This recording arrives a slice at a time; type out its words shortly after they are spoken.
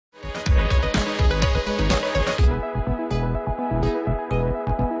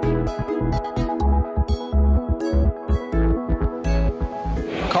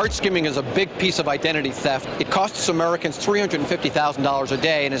Card skimming is a big piece of identity theft. It costs Americans $350,000 a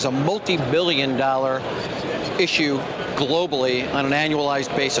day and is a multi-billion-dollar issue globally on an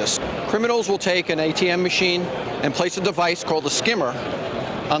annualized basis. Criminals will take an ATM machine and place a device called a skimmer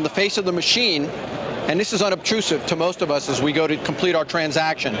on the face of the machine, and this is unobtrusive to most of us as we go to complete our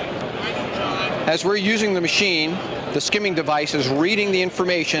transaction. As we're using the machine, the skimming device is reading the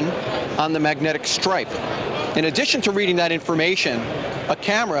information on the magnetic stripe. In addition to reading that information, a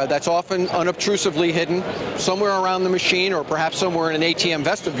camera that's often unobtrusively hidden somewhere around the machine or perhaps somewhere in an ATM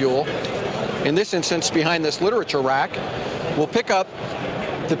vestibule, in this instance behind this literature rack, will pick up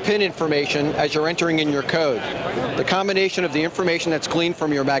the PIN information as you're entering in your code. The combination of the information that's gleaned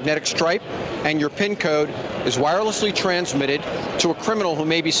from your magnetic stripe and your PIN code is wirelessly transmitted to a criminal who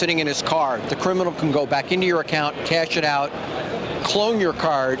may be sitting in his car. The criminal can go back into your account, cash it out, clone your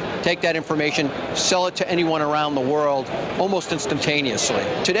card, take that information, sell it to anyone around the world almost instantaneously.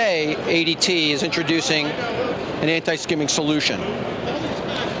 Today, ADT is introducing an anti-skimming solution.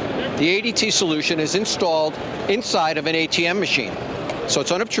 The ADT solution is installed inside of an ATM machine. So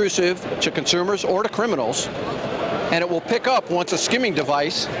it's unobtrusive to consumers or to criminals, and it will pick up once a skimming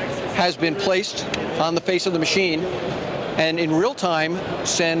device has been placed on the face of the machine, and in real time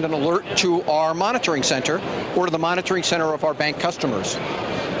send an alert to our monitoring center or to the monitoring center of our bank customers.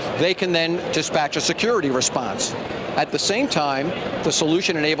 They can then dispatch a security response. At the same time, the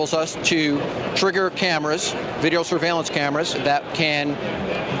solution enables us to trigger cameras, video surveillance cameras, that can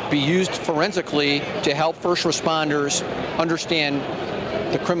be used forensically to help first responders understand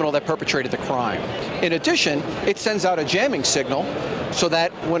the criminal that perpetrated the crime. In addition, it sends out a jamming signal so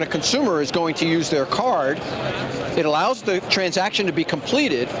that when a consumer is going to use their card, it allows the transaction to be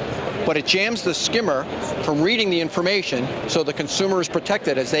completed, but it jams the skimmer from reading the information so the consumer is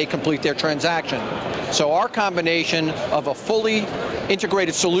protected as they complete their transaction. So our combination of a fully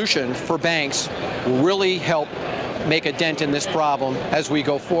integrated solution for banks will really help make a dent in this problem as we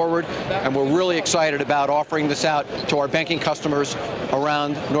go forward, and we're really excited about offering this out to our banking customers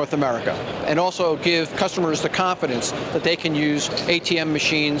around North America, and also give customers the confidence that they can use ATM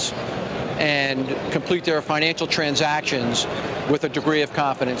machines and complete their financial transactions with a degree of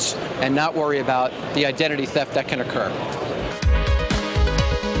confidence and not worry about the identity theft that can occur.